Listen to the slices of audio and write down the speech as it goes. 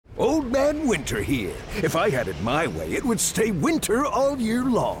Old Man Winter here. If I had it my way, it would stay winter all year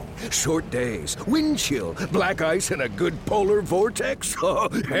long. Short days, wind chill, black ice, and a good polar vortex. Oh,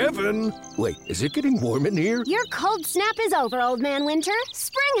 heaven. Wait, is it getting warm in here? Your cold snap is over, Old Man Winter.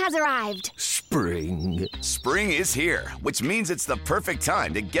 Spring has arrived. Spring. Spring is here, which means it's the perfect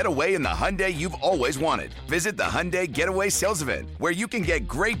time to get away in the Hyundai you've always wanted. Visit the Hyundai Getaway Sales Event, where you can get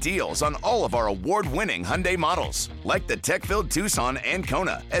great deals on all of our award-winning Hyundai models, like the tech-filled Tucson and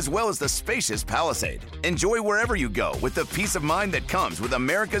Kona, as well as the spacious Palisade. Enjoy wherever you go with the peace of mind that comes with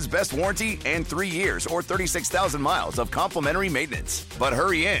America's best warranty and 3 years or 36,000 miles of complimentary maintenance. But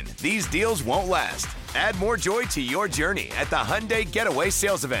hurry in, these deals won't last. Add more joy to your journey at the Hyundai Getaway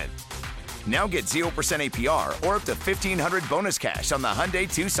Sales Event. Now get 0% APR or up to $1,500 bonus cash on the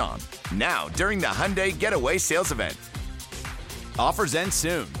Hyundai Tucson. Now, during the Hyundai Getaway Sales Event. Offers end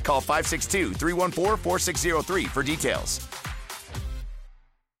soon. Call 562-314-4603 for details.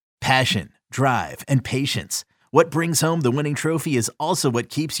 Passion, drive, and patience. What brings home the winning trophy is also what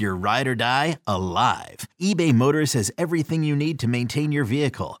keeps your ride or die alive. eBay Motors has everything you need to maintain your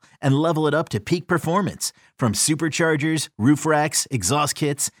vehicle and level it up to peak performance, from superchargers, roof racks, exhaust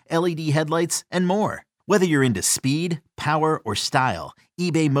kits, LED headlights, and more. Whether you're into speed, power, or style,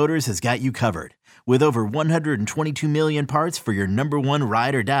 eBay Motors has got you covered. With over 122 million parts for your number one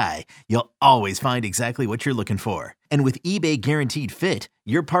ride or die, you'll always find exactly what you're looking for. And with eBay Guaranteed Fit,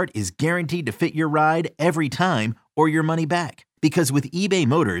 your part is guaranteed to fit your ride every time or your money back. Because with eBay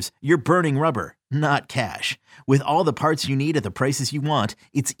Motors, you're burning rubber, not cash. With all the parts you need at the prices you want,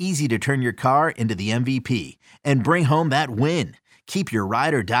 it's easy to turn your car into the MVP and bring home that win. Keep your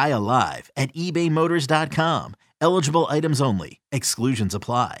ride or die alive at ebaymotors.com. Eligible items only. Exclusions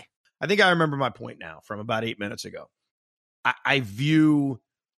apply. I think I remember my point now from about 8 minutes ago. I view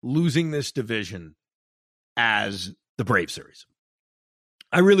losing this division as the Brave series.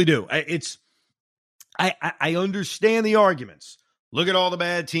 I really do. I understand the arguments. Look at all the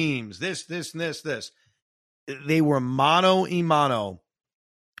bad teams. This. They were mano a mano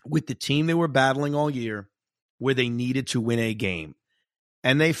with the team they were battling all year, where they needed to win a game.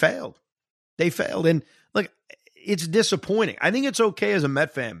 And they failed. And look, it's disappointing. I think it's okay as a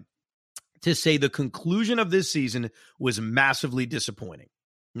Met fan to say the conclusion of this season was massively disappointing.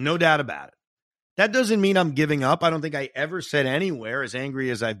 No doubt about it. That doesn't mean I'm giving up. I don't think I ever said anywhere, as angry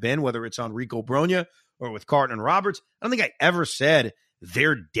as I've been, whether it's on Rico Brogna or with Carton and Roberts, I don't think I ever said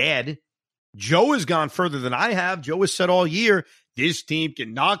they're dead. Joe has gone further than I have. Joe has said all year, this team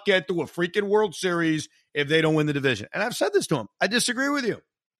cannot get to a freaking World Series if they don't win the division. And I've said this to him. I disagree with you.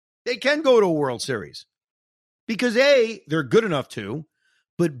 They can go to a World Series because A, they're good enough to,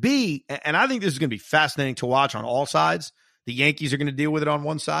 but B, and I think this is going to be fascinating to watch on all sides. The Yankees are going to deal with it on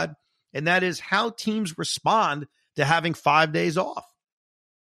one side, and that is how teams respond to having 5 days off.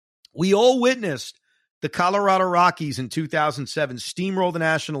 We all witnessed the Colorado Rockies in 2007 steamroll the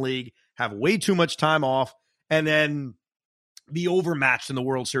National League, have way too much time off, and then be overmatched in the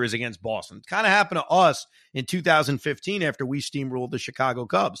World Series against Boston. It kind of happened to us in 2015 after we steamrolled the Chicago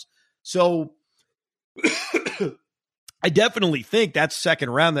Cubs. So I definitely think that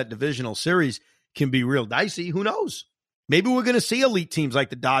second round, that divisional series, can be real dicey. Who knows? Maybe we're going to see elite teams like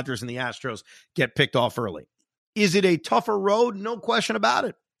the Dodgers and the Astros get picked off early. Is it a tougher road? No question about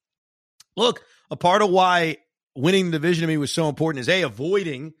it. Look, a part of why winning the division to me was so important is A,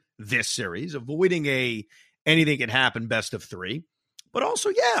 avoiding this series, avoiding anything can happen best of three. But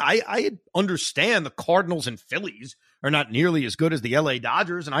also, I understand the Cardinals and Phillies are not nearly as good as the LA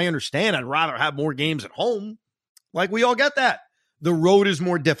Dodgers, and I understand I'd rather have more games at home. Like, we all get that. The road is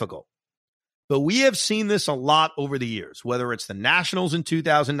more difficult. But we have seen this a lot over the years, whether it's the Nationals in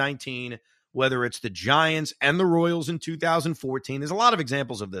 2019, whether it's the Giants and the Royals in 2014. There's a lot of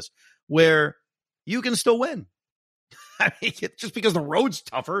examples of this where you can still win. I mean, just because the road's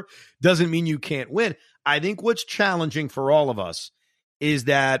tougher doesn't mean you can't win. I think what's challenging for all of us is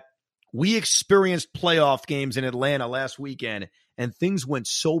that we experienced playoff games in Atlanta last weekend, and things went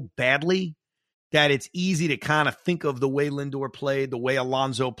so badly that it's easy to kind of think of the way Lindor played, the way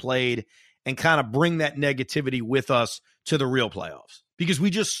Alonso played, and kind of bring that negativity with us to the real playoffs. Because we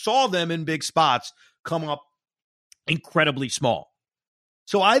just saw them in big spots come up incredibly small.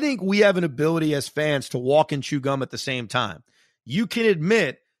 So I think we have an ability as fans to walk and chew gum at the same time. You can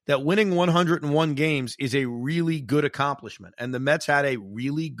admit that winning 101 games is a really good accomplishment, and the Mets had a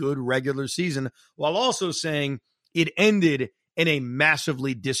really good regular season, while also saying it ended in a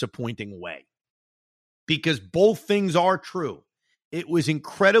massively disappointing way. Because both things are true. It was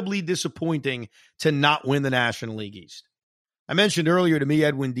incredibly disappointing to not win the National League East. I mentioned earlier, to me,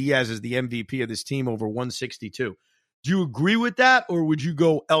 Edwin Diaz is the MVP of this team over 162. Do you agree with that, or would you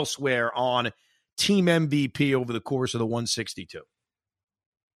go elsewhere on team MVP over the course of the 162?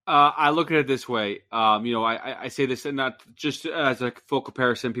 I look at it this way. I say this and not just as a full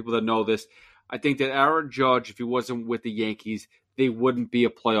comparison. People that know this, I think that Aaron Judge, if he wasn't with the Yankees, they wouldn't be a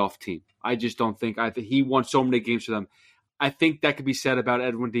playoff team. I just don't think. I think he won so many games for them. I think that could be said about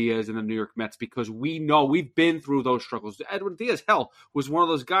Edwin Diaz and the New York Mets because we know we've been through those struggles. Edwin Diaz, was one of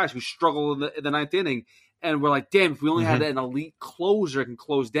those guys who struggled in the ninth inning, and we're like, damn, if we only had an elite closer that can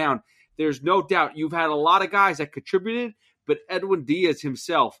close down. There's no doubt you've had a lot of guys that contributed, but Edwin Diaz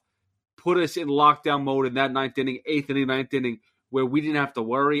himself put us in lockdown mode in that ninth inning, eighth inning, ninth inning, where we didn't have to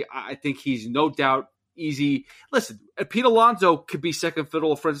worry. I think he's no doubt easy. Listen, Pete Alonso could be second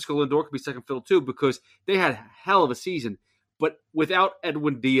fiddle, Francisco Lindor could be second fiddle too, because they had a hell of a season. But without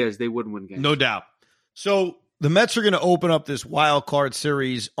Edwin Diaz, they wouldn't win games. No doubt. So the Mets are going to open up this wild card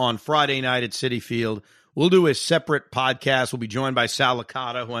series on Friday night at Citi Field. We'll do a separate podcast. We'll be joined by Sal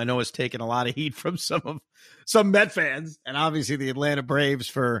Licata, who I know has taken a lot of heat from some Met fans, and obviously the Atlanta Braves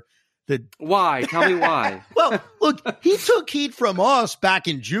for the... Why? Tell me why. Well, look, he took heat from us back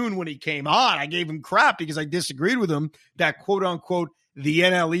in June when he came on. I gave him crap because I disagreed with him that, quote-unquote, the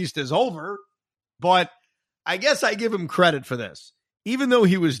NL East is over. But I guess I give him credit for this. Even though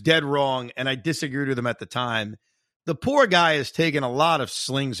he was dead wrong and I disagreed with him at the time, the poor guy has taken a lot of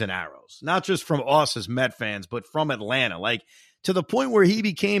slings and arrows, not just from us as Met fans, but from Atlanta, like to the point where he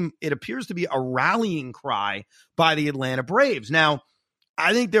became, it appears to be a rallying cry by the Atlanta Braves. Now,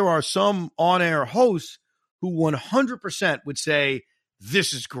 I think there are some on-air hosts who 100% would say,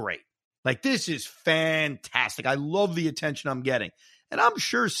 this is great. Like, this is fantastic. I love the attention I'm getting. And I'm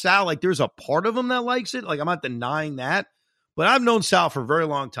sure Sal, like, there's a part of him that likes it. Like, I'm not denying that. But I've known Sal for a very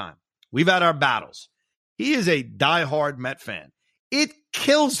long time. We've had our battles. He is a diehard Met fan. It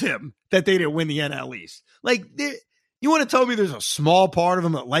kills him that they didn't win the NL East. Like, you want to tell me there's a small part of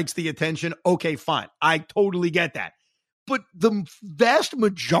him that likes the attention? Okay, fine. I totally get that. But the vast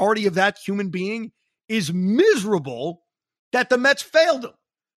majority of that human being is miserable that the Mets failed him.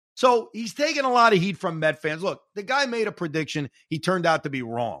 So he's taking a lot of heat from Met fans. Look, the guy made a prediction. He turned out to be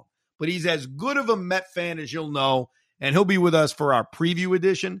wrong. But he's as good of a Met fan as you'll know, and he'll be with us for our preview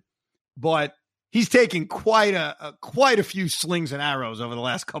edition. But he's taken quite a few slings and arrows over the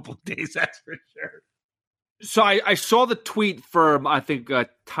last couple of days, that's for sure. So I saw the tweet from, I think,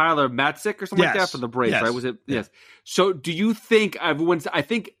 Tyler Matzik or something like that from the Braves, right? Was it? Yeah. Yes. So do you think I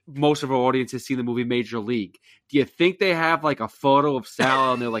think most of our audience has seen the movie Major League. Do you think they have like a photo of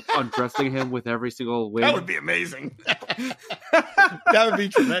Sal and they're like undressing him with every single win? That would be amazing. That would be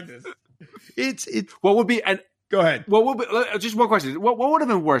tremendous. It's what would be, and go ahead. What would be, just one question. What would have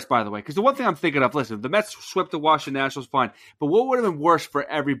been worse, by the way? Because the one thing I'm thinking of, listen, the Mets swept the Washington Nationals, fine. But what would have been worse for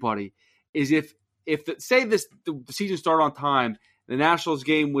everybody is if the season started on time, the Nationals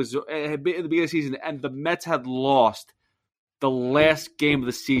game was had been in the beginning of the season, and the Mets had lost the last game of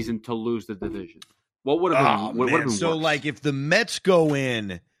the season to lose the division. What would have been? What would have been so worse? Like if the Mets go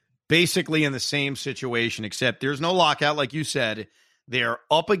in basically in the same situation, except there's no lockout, like you said, they're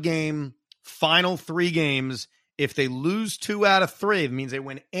up a game, final 3 games. If they lose 2 out of 3, it means they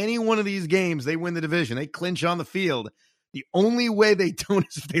win any one of these games, they win the division. They clinch on the field. The only way they don't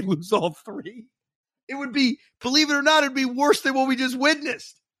is if they lose all 3. It would be, believe it or not, it'd be worse than what we just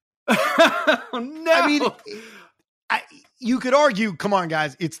witnessed. Oh, no. I mean, you could argue, come on,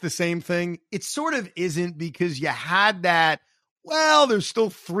 guys, it's the same thing. It sort of isn't because you had that, well, there's still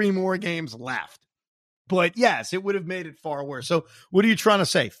 3 more games left. But yes, it would have made it far worse. So what are you trying to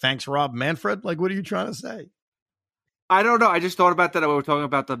say? Thanks, Rob Manfred? Like, what are you trying to say? I don't know. I just thought about that. We were talking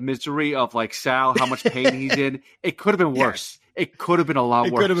about the misery of like Sal, how much pain he's in. It could have been worse. Yes. It could have been a lot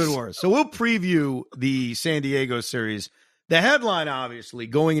worse. It could have been worse. So we'll preview the San Diego series. The headline, obviously,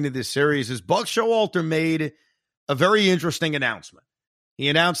 going into this series is Buck Showalter made a very interesting announcement. He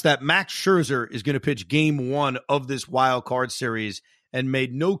announced that Max Scherzer is going to pitch game 1 of this wild card series and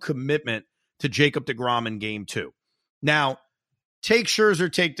made no commitment to Jacob deGrom in game 2. Now, take Scherzer,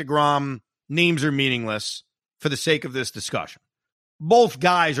 take deGrom. Names are meaningless for the sake of this discussion. Both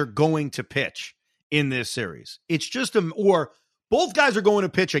guys are going to pitch in this series. It's just or both guys are going to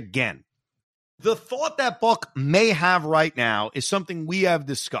pitch again. The thought that Buck may have right now is something we have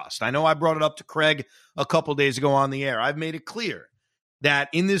discussed. I know I brought it up to Craig a couple days ago on the air. I've made it clear that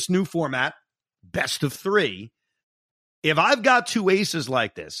in this new format, best of 3, if I've got 2 aces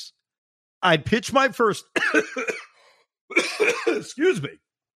like this, I'd pitch my first. Excuse me.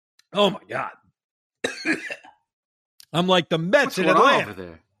 Oh, my God. I'm like the Mets in Atlanta. Over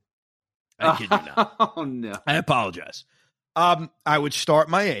there? I kid you not. Oh, no. I apologize. I would start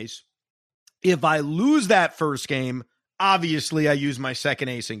my ace. If I lose that first game, obviously I use my second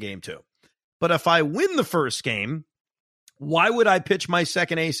ace in game 2. But if I win the first game, why would I pitch my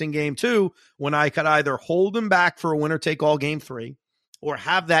second ace in game 2 when I could either hold him back for a winner-take-all game 3 or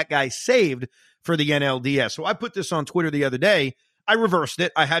have that guy saved for the NLDS? So I put this on Twitter the other day. I reversed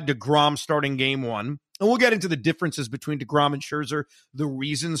it. I had DeGrom starting game 1. And we'll get into the differences between DeGrom and Scherzer, the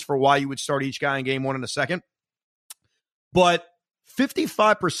reasons for why you would start each guy in game 1 in a second. But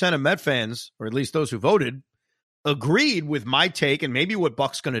 55% of Met fans, or at least those who voted, agreed with my take and maybe what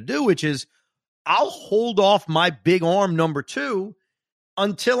Buck's going to do, which is I'll hold off my big arm number 2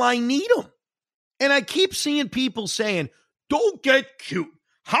 until I need him. And I keep seeing people saying, don't get cute.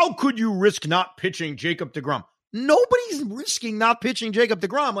 How could you risk not pitching Jacob deGrom? Nobody's risking not pitching Jacob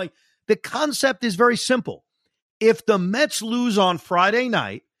deGrom. Like, the concept is very simple. If the Mets lose on Friday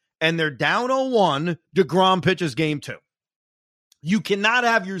night and they're down 0-1, deGrom pitches game 2. You cannot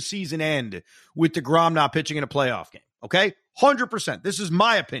have your season end with deGrom not pitching in a playoff game, okay? 100%. This is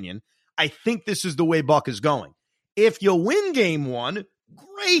my opinion. I think this is the way Buck is going. If you win game 1,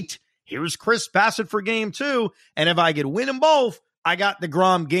 great. Here's Chris Bassitt for game 2. And if I could win them both, I got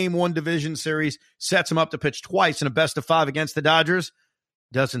deGrom game 1 division series, sets him up to pitch twice in a best of 5 against the Dodgers.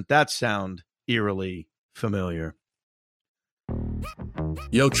 Doesn't that sound eerily familiar?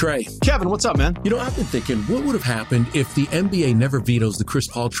 Yo, Trey. Kevin, what's up, man? You know, I've been thinking, what would have happened if the NBA never vetoes the Chris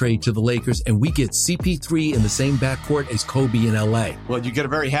Paul trade to the Lakers and we get CP3 in the same backcourt as Kobe in LA? Well, you get a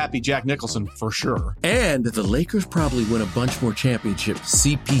very happy Jack Nicholson, for sure. And the Lakers probably win a bunch more championships.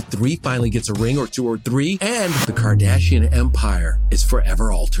 CP3 finally gets a ring or 2 or 3, and the Kardashian empire is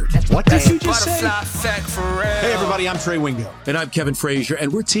forever altered. What did you just say? Hey, everybody, I'm Trey Wingo. And I'm Kevin Frazier,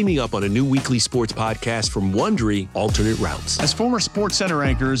 and we're teaming up on a new weekly sports podcast from Wondery, Alternate Routes. As former Sports Center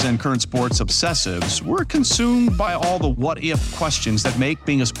anchors and current sports obsessives, we're consumed by all the what-if questions that make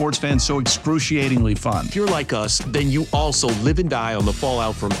being a sports fan so excruciatingly fun. If you're like us, then you also live and die on the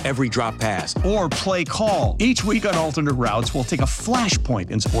fallout from every drop pass. Or play call. Each week on Alternate Routes, we'll take a flashpoint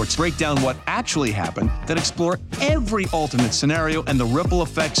in sports, break down what actually happened, then explore every alternate scenario and the ripple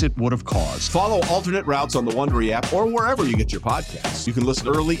effects it would have caused. Follow Alternate Routes on the Wondery app or wherever you get your podcasts. You can listen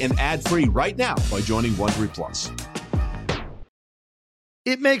early and ad-free right now by joining Wondery Plus.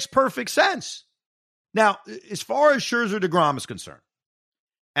 It makes perfect sense. Now, as far as Scherzer deGrom is concerned,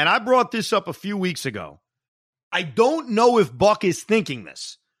 and I brought this up a few weeks ago, I don't know if Buck is thinking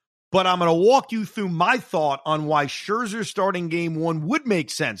this, but I'm going to walk you through my thought on why Scherzer starting game 1 would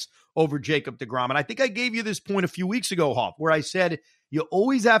make sense over Jacob deGrom. And I think I gave you this point a few weeks ago, Hoff, where I said you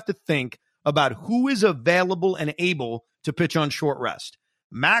always have to think about who is available and able to pitch on short rest.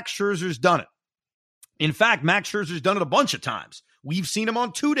 Max Scherzer's done it. In fact, Max Scherzer's done it a bunch of times. We've seen him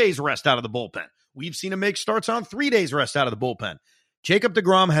on 2 days rest out of the bullpen. We've seen him make starts on 3 days rest out of the bullpen. Jacob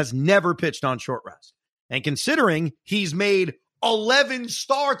deGrom has never pitched on short rest. And considering he's made 11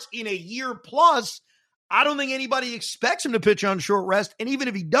 starts in a year plus, I don't think anybody expects him to pitch on short rest. And even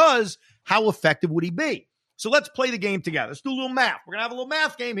if he does, how effective would he be? So let's play the game together. Let's do a little math. We're going to have a little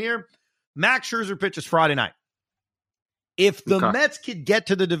math game here. Max Scherzer pitches Friday night. If the Mets could get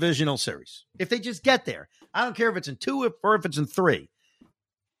to the divisional series, if they just get there, I don't care if it's in 2 or if it's in 3.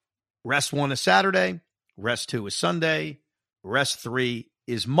 Rest 1 is Saturday. Rest 2 is Sunday. Rest 3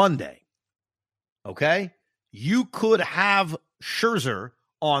 is Monday. Okay? You could have Scherzer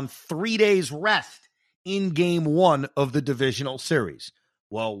on 3 days rest in game 1 of the divisional series.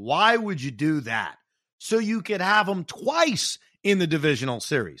 Well, why would you do that? So you could have him twice in the divisional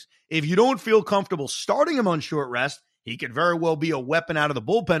series. If you don't feel comfortable starting him on short rest, he could very well be a weapon out of the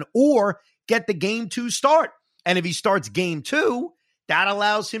bullpen or get the game 2 start. And if he starts game 2, that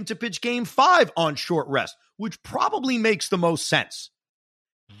allows him to pitch game 5 on short rest, which probably makes the most sense.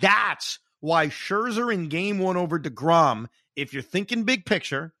 That's why Scherzer in game 1 over deGrom, if you're thinking big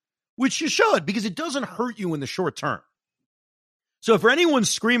picture, which you should, because it doesn't hurt you in the short term. So if anyone's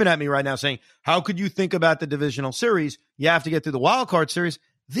screaming at me right now saying, how could you think about the divisional series? You have to get through the wild card series.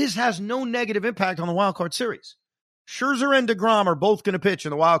 This has no negative impact on the wild card series. Scherzer and deGrom are both going to pitch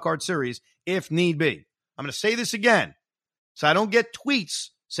in the wild card series if need be. I'm going to say this again so I don't get tweets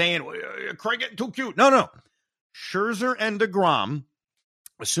saying, Craig getting too cute. No. Scherzer and deGrom,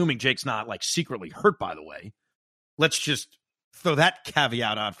 assuming Jake's not like secretly hurt, by the way, let's just throw that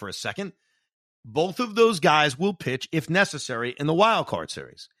caveat out for a second. Both of those guys will pitch if necessary in the wild card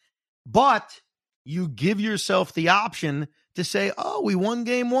series. But you give yourself the option to say, oh, we won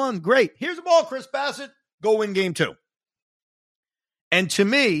game 1. Great. Here's the ball, Chris Bassitt. Go win game 2. And to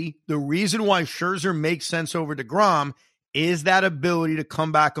me, the reason why Scherzer makes sense over deGrom is that ability to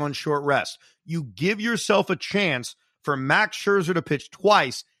come back on short rest. You give yourself a chance for Max Scherzer to pitch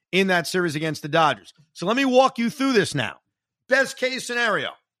twice in that series against the Dodgers. So let me walk you through this now. Best case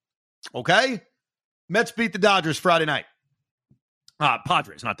scenario, okay? Mets beat the Dodgers Friday night.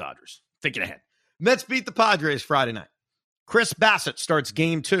 Padres, not Dodgers. Thinking ahead. Mets beat the Padres Friday night. Chris Bassett starts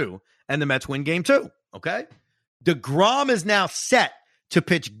game 2, and the Mets win game 2, okay? DeGrom is now set to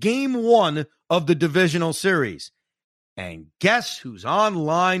pitch game 1 of the divisional series. And guess who's on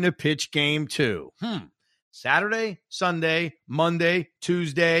line to pitch game 2? Saturday, Sunday, Monday,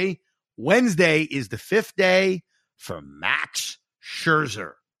 Tuesday, Wednesday is the 5th day for Max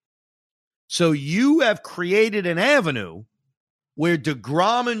Scherzer. So you have created an avenue where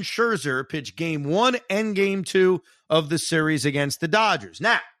DeGrom and Scherzer pitch game 1 and game 2 of the series against the Dodgers.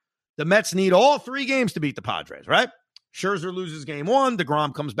 Now, the Mets need all 3 games to beat the Padres, right? Scherzer loses game 1.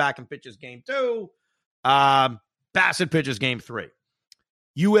 DeGrom comes back and pitches game 2. Bassett pitches game 3.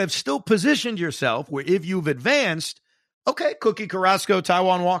 You have still positioned yourself where if you've advanced, okay, Cookie Carrasco,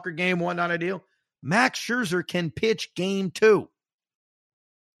 Taijuan Walker, game 1, not ideal. Max Scherzer can pitch game 2.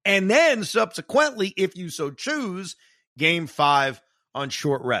 And then subsequently, if you so choose, game 5 on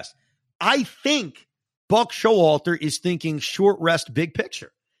short rest. I think Buck Showalter is thinking short rest, big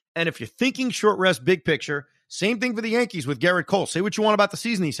picture. And if you're thinking short rest, big picture, same thing for the Yankees with Garrett Cole. Say what you want about the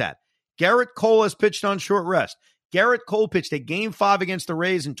season he's had. Garrett Cole has pitched on short rest. Garrett Cole pitched a game 5 against the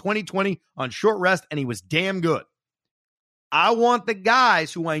Rays in 2020 on short rest, and he was damn good. I want the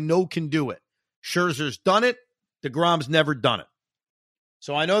guys who I know can do it. Scherzer's done it. DeGrom's never done it.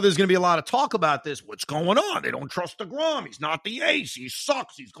 So I know there's going to be a lot of talk about this. What's going on? They don't trust DeGrom. He's not the ace. He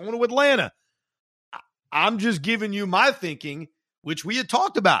sucks. He's going to Atlanta. I'm just giving you my thinking, which we had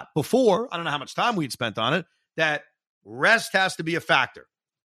talked about before. I don't know how much time we'd spent on it, that rest has to be a factor.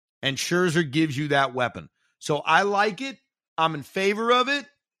 And Scherzer gives you that weapon. So I like it. I'm in favor of it.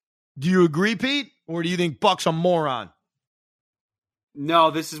 Do you agree, Pete? Or do you think Buck's a moron?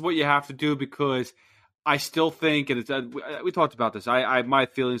 No, this is what you have to do because I still think, and it's, we talked about this, my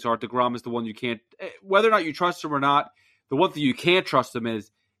feelings are DeGrom is the one you can't, whether or not you trust him or not, the one thing you can't trust him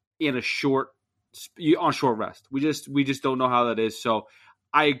is in a on short rest. We just don't know how that is. So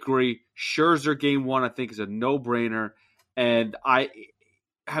I agree. Scherzer game 1, I think, is a no-brainer. And I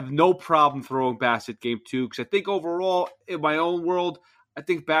have no problem throwing Bassett game 2 because I think overall, in my own world, I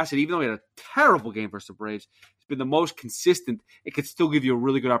think Bassett, even though he had a terrible game versus the Braves, has been the most consistent. It could still give you a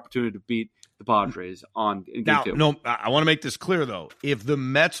really good opportunity to beat the Padres in game 2. No, I want to make this clear, though. If the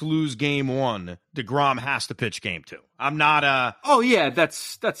Mets lose game 1, DeGrom has to pitch game 2. I'm not Oh, yeah,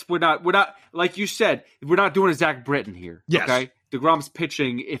 that's we're not like you said, we're not doing a Zach Britton here. Yes. Okay? DeGrom's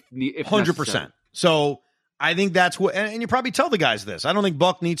pitching if 100%. Necessary. So I think that's what, and you probably tell the guys this. I don't think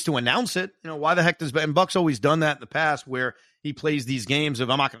Buck needs to announce it. Why the heck does, and Buck's always done that in the past where he plays these games of,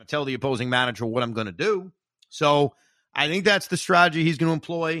 I'm not going to tell the opposing manager what I'm going to do. So I think that's the strategy he's going to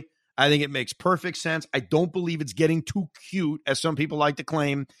employ. I think it makes perfect sense. I don't believe it's getting too cute, as some people like to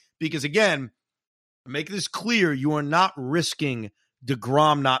claim, because again, make this clear, you are not risking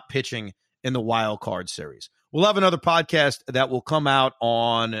DeGrom not pitching in the wild card series. We'll have another podcast that will come out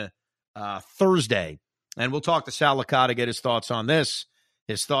on Thursday, and we'll talk to Sal Licata, get his thoughts on this,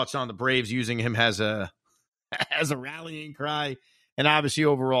 his thoughts on the Braves using him as a rallying cry, and obviously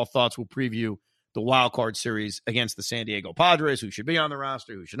overall thoughts. We'll preview the wild card series against the San Diego Padres, who should be on the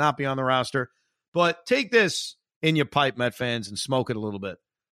roster, who should not be on the roster. But take this in your pipe, Met fans, and smoke it a little bit.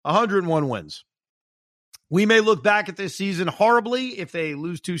 101 wins. We may look back at this season horribly if they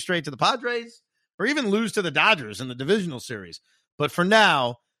lose 2 straight to the Padres or even lose to the Dodgers in the divisional series. But for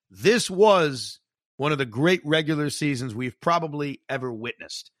now, this was one of the great regular seasons we've probably ever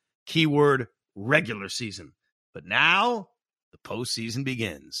witnessed. Keyword, regular season. But now the postseason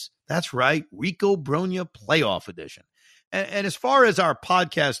begins. That's right, Rico Brogna Playoff Edition. And as far as our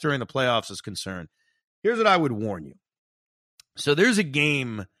podcast during the playoffs is concerned, here's what I would warn you. So there's a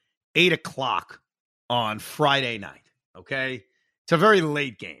game 8 o'clock on Friday night, okay? It's a very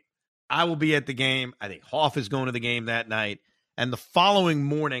late game. I will be at the game. I think Hoff is going to the game that night. And the following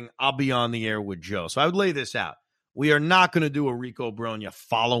morning, I'll be on the air with Joe. So I would lay this out. We are not going to do a Rico Brogna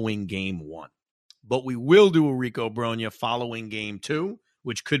following game 1. But we will do a Rico Brogna following game 2,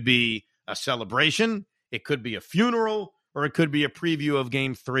 which could be a celebration, it could be a funeral, or it could be a preview of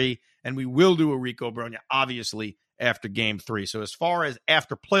game 3. And we will do a Rico Brogna, obviously, after game 3. So as far as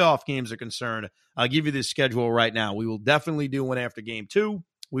after playoff games are concerned, I'll give you this schedule right now. We will definitely do one after game 2.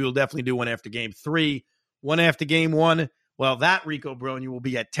 We will definitely do one after game 3. One after game 1. Well, that Rico Brogna will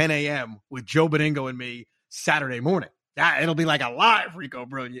be at 10 a.m. with Joe Beningo and me Saturday morning. It'll be like a live Rico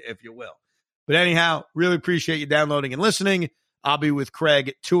Brogna, if you will. But anyhow, really appreciate you downloading and listening. I'll be with Craig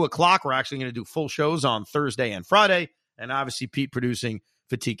at 2 o'clock. We're actually going to do full shows on Thursday and Friday. And obviously, Pete producing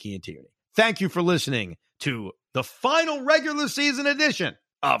Fatiki and Tierney. Thank you for listening to the final regular season edition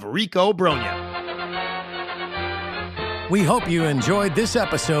of Rico Brogna. We hope you enjoyed this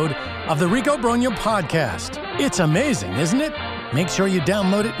episode of the Rico Brogna podcast. It's amazing, isn't it? Make sure you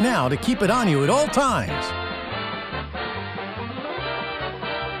download it now to keep it on you at all times.